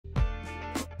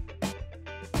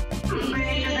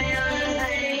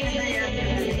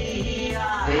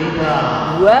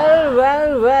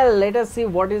Well, let us see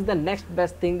what is the next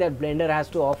best thing that Blender has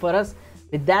to offer us.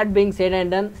 With that being said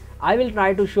and done, I will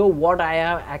try to show what I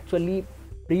have actually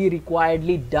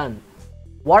pre-requiredly done.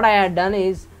 What I had done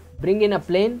is bring in a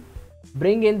plane,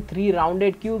 bring in 3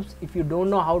 rounded cubes. If you don't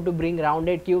know how to bring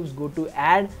rounded cubes, go to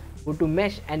add, go to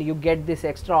mesh, and you get this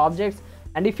extra objects.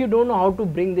 And if you don't know how to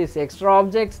bring these extra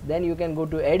objects, then you can go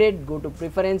to edit, go to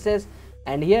preferences,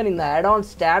 and here in the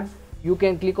add-ons tab you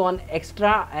can click on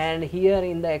extra, and here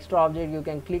in the extra object you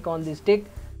can click on this tick.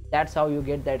 That's how you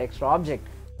get that extra object.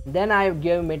 Then I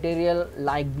give material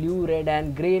like blue, red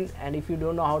and green, and if you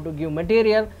don't know how to give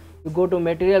material, you go to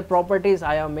material properties.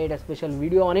 I have made a special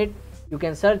video on it. You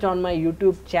can search on my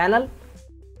YouTube channel.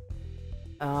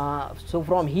 So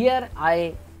from here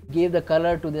I gave the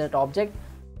color to that object.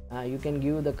 You can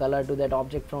give the color to that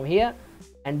object from here,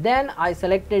 and then I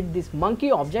selected this monkey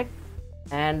object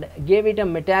and gave it a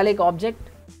metallic object,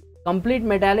 complete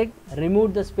metallic,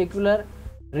 removed the specular,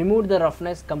 removed the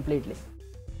roughness completely.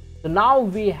 So now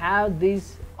we have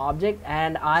this object,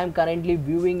 and I am currently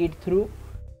viewing it through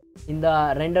in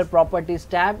the render properties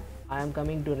tab. I am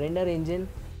coming to render engine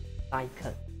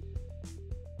cycle.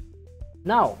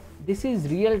 Now this is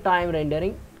real-time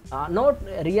rendering, not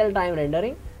real-time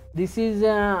rendering, this is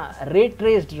ray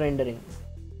traced rendering.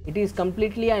 It is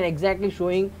completely and exactly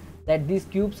showing that these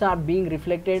cubes are being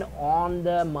reflected on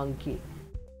the monkey.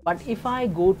 But if I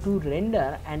go to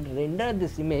render and render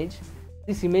this image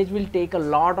will take a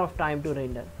lot of time to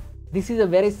render. This is a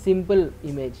very simple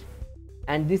image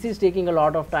and this is taking a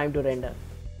lot of time to render.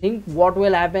 Think what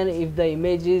will happen if the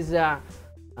image is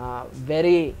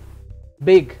very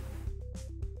big.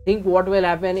 Think what will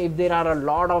happen if there are a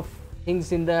lot of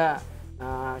things in the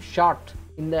shot,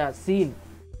 in the scene.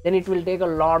 Then it will take a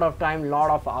lot of time, lot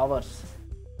of hours.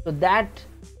 So that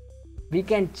we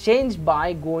can change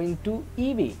by going to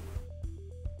EV.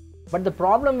 But the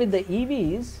problem with the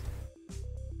EV is,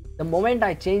 the moment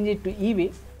I change it to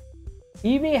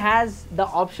EV has the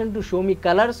option to show me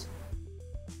colors,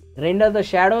 render the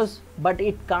shadows, but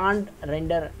it can't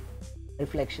render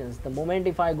reflections. The moment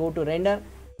if I go to render,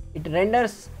 it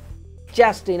renders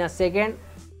just in a second,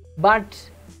 but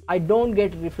I don't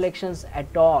get reflections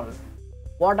at all.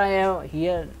 What I have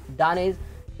here done is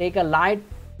take a light,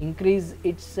 increase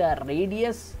its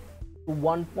radius to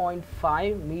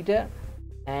 1.5 meter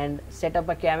and set up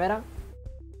a camera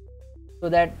so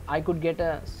that I could get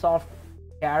a soft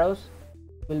shadows.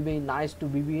 Will be nice to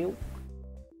view.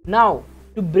 Now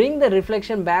to bring the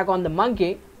reflection back on the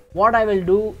monkey, what I will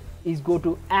do is go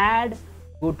to add,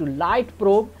 go to light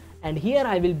probe, and here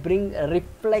I will bring a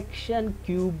reflection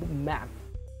cube map.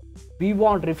 We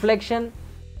want reflection,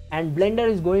 and Blender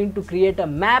is going to create a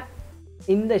map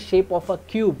in the shape of a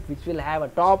cube, which will have a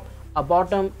top, a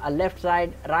bottom, a left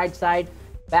side, right side,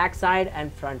 back side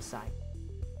and front side.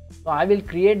 So I will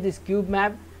create this cube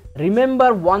map.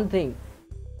 Remember one thing,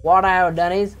 what I have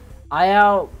done is I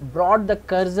have brought the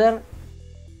cursor,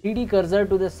 3D cursor,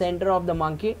 to the center of the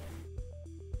monkey.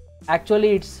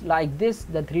 Actually it's like this,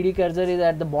 the 3D cursor is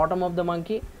at the bottom of the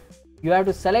monkey. You have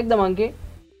to select the monkey.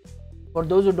 For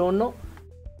those who don't know,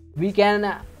 we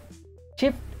can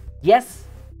shift yes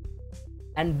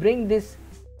and bring this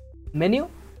menu,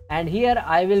 and here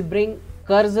I will bring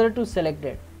cursor to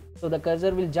selected, so the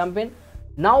cursor will jump in.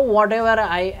 Now whatever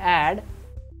I add,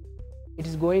 it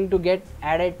is going to get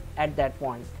added at that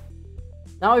point.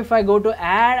 Now if I go to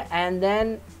add and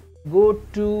then go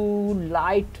to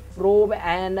light probe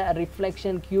and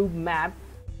reflection cube map,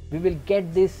 we will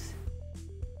get this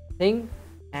thing.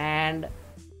 And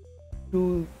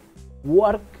to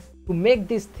make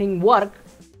this thing work,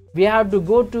 we have to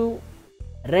go to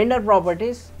render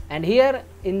properties, and here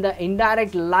in the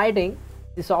indirect lighting,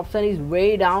 this option is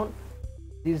way down.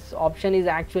 This option is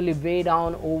actually way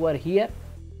down over here,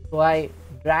 so I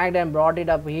dragged and brought it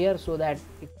up here so that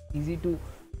it's easy to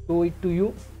show it to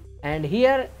you. And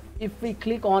here if we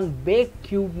click on bake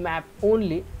cube map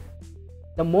only,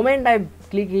 the moment I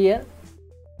click here,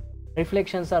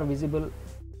 reflections are visible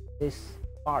this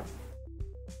part.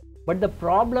 But the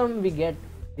problem we get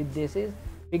with this is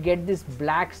we get these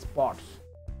black spots.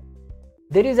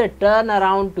 There is a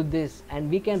turnaround to this, and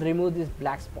we can remove this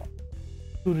black spot.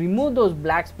 To remove those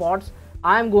black spots,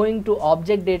 I am going to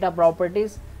object data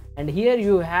properties, and here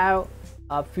you have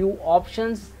a few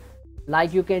options,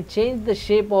 like you can change the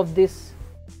shape of this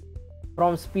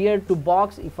from sphere to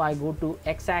box. If I go to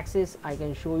x-axis, I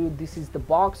can show you this is the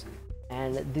box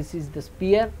and this is the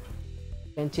sphere.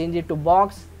 You can change it to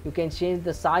box. You can change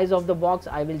the size of the box.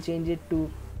 I will change it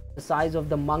to the size of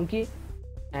the monkey,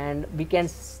 and we can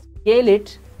scale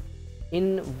it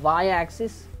in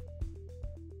y-axis,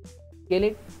 scale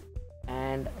it,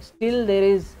 and still there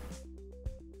is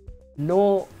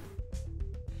no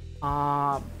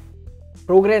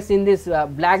progress in this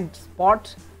black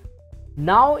spots.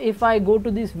 Now if I go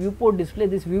to this viewport display,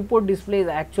 this viewport display is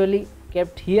actually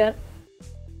kept here.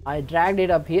 I dragged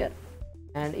it up here,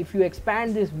 and if you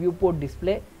expand this viewport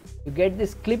display, you get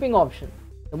this clipping option.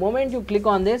 The moment you click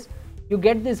on this, you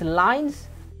get these lines,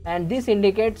 and this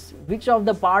indicates which of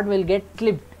the part will get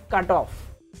clipped, cut off.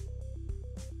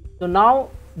 So now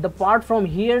the part from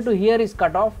here to here is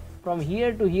cut off, from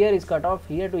here to here is cut off,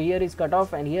 here to here is cut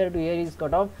off, and here to here is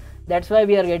cut off. That's why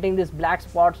we are getting this black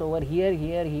spots over here,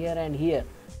 here, here, and here.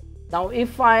 Now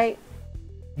if I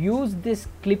use this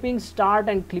clipping start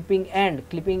and clipping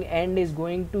end is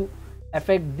going to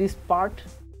affect this part.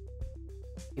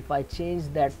 If I change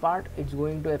that part, it's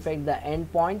going to affect the end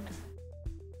point.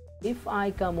 If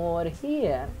I come over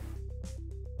here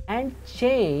and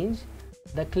change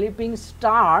the clipping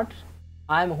start,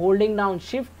 I'm holding down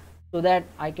shift so that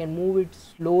I can move it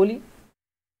slowly,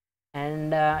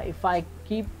 and if I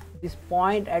keep this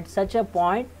point at such a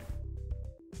point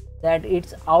that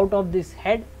it's out of this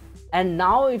head, and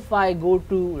now if I go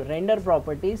to render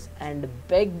properties and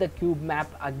bake the cube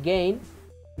map again,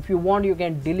 if you want you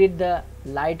can delete the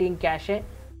lighting cache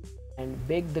and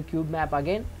bake the cube map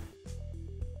again,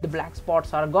 the black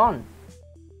spots are gone.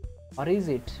 Or is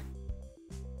it?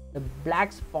 The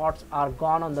black spots are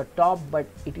gone on the top, but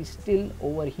it is still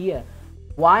over here.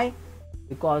 Why?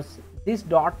 Because this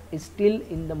dot is still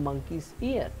in the monkey's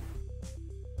ear,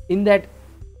 in that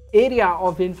area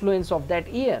of influence of that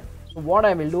ear. So what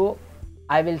I will do,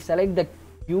 I will select the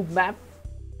cube map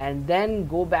and then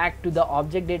go back to the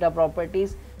object data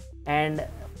properties and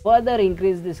further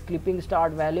increase this clipping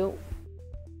start value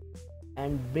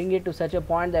and bring it to such a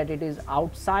point that it is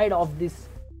outside of this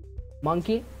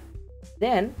monkey.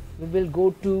 Then we will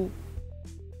go to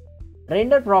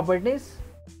render properties,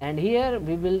 and here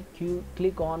we will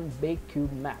click on bake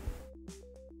cube map.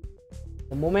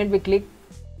 The moment we click,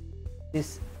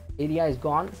 this area is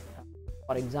gone.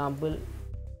 For example,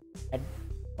 at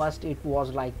first it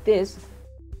was like this.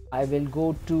 I will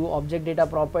go to object data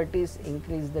properties,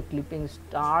 increase the clipping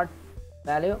start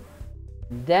value,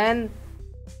 then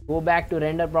go back to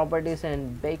render properties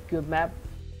and bake cube map.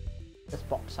 The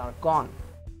spots are gone.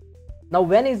 Now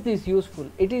when is this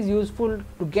useful? It is useful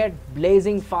to get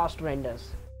blazing fast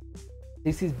renders.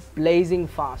 This is blazing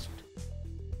fast,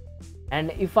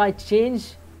 and if I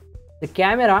change the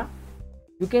camera,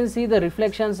 you can see the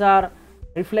reflections are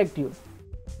reflective,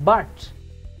 but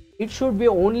it should be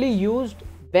only used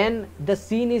when the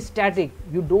scene is static.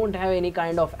 You don't have any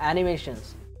kind of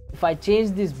animations. If I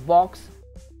change this box,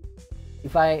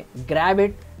 if I grab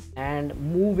it and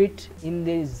move it in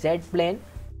the Z plane,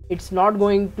 it's not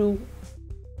going to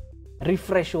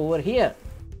refresh over here.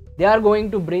 They are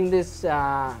going to bring this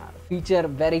feature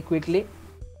very quickly.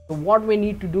 So what we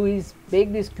need to do is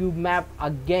bake this cube map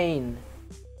again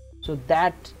so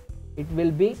that it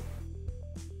will be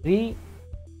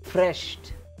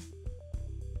refreshed.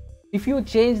 If you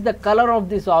change the color of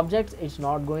this object, it's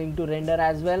not going to render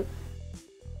as well.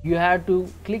 You have to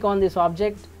click on this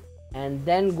object and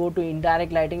then go to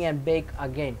indirect lighting and bake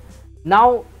again.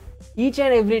 Now each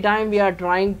and every time we are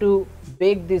trying to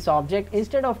bake this object,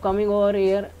 instead of coming over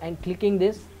here and clicking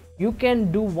this, you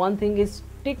can do one thing is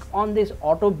stick on this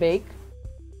auto bake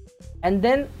and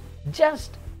then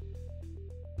just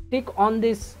click on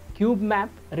this cube map,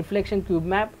 reflection cube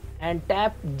map, and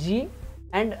tap G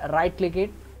and right click it.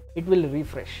 It will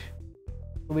refresh.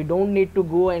 So we don't need to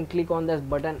go and click on this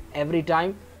button every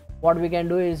time. What we can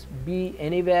do is be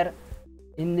anywhere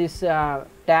in this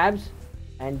tabs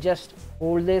and just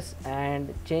hold this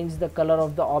and change the color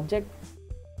of the object,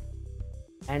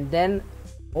 and then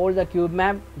hold the cube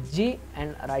map, G,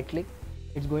 and right click.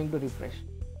 It's going to refresh.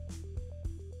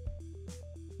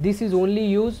 This is only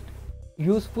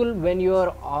useful when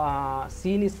your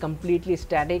scene is completely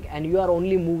static and you are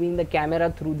only moving the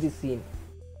camera through the scene.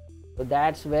 So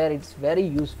that's where it's very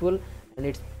useful and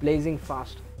it's blazing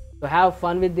fast. So have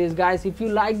fun with this, guys. If you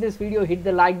like this video, hit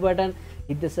the like button,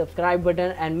 hit the subscribe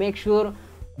button, and make sure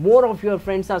more of your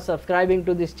friends are subscribing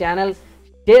to this channel.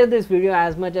 Share this video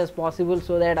as much as possible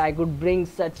so that I could bring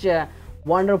such a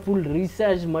wonderful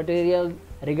research material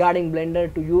regarding Blender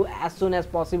to you as soon as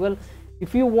possible.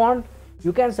 If you want,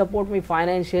 you can support me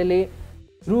financially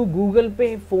through Google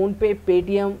Pay, Phone Pay,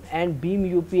 Paytm, and Beam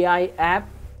UPI app.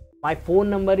 My phone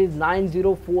number is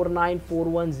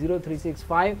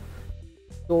 9049410365.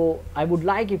 So I would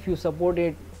like if you support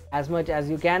it as much as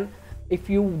you can. If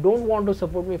you don't want to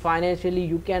support me financially,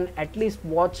 you can at least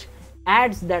watch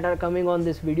ads that are coming on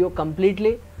this video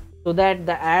completely. so that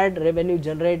the ad revenue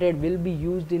generated will be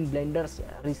used in Blender's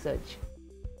research.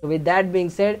 So with that being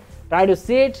said, try to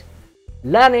see it,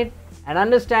 learn it and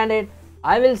understand it.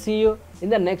 I will see you in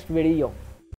the next video.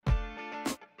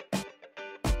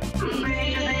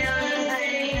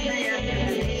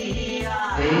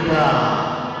 Veda.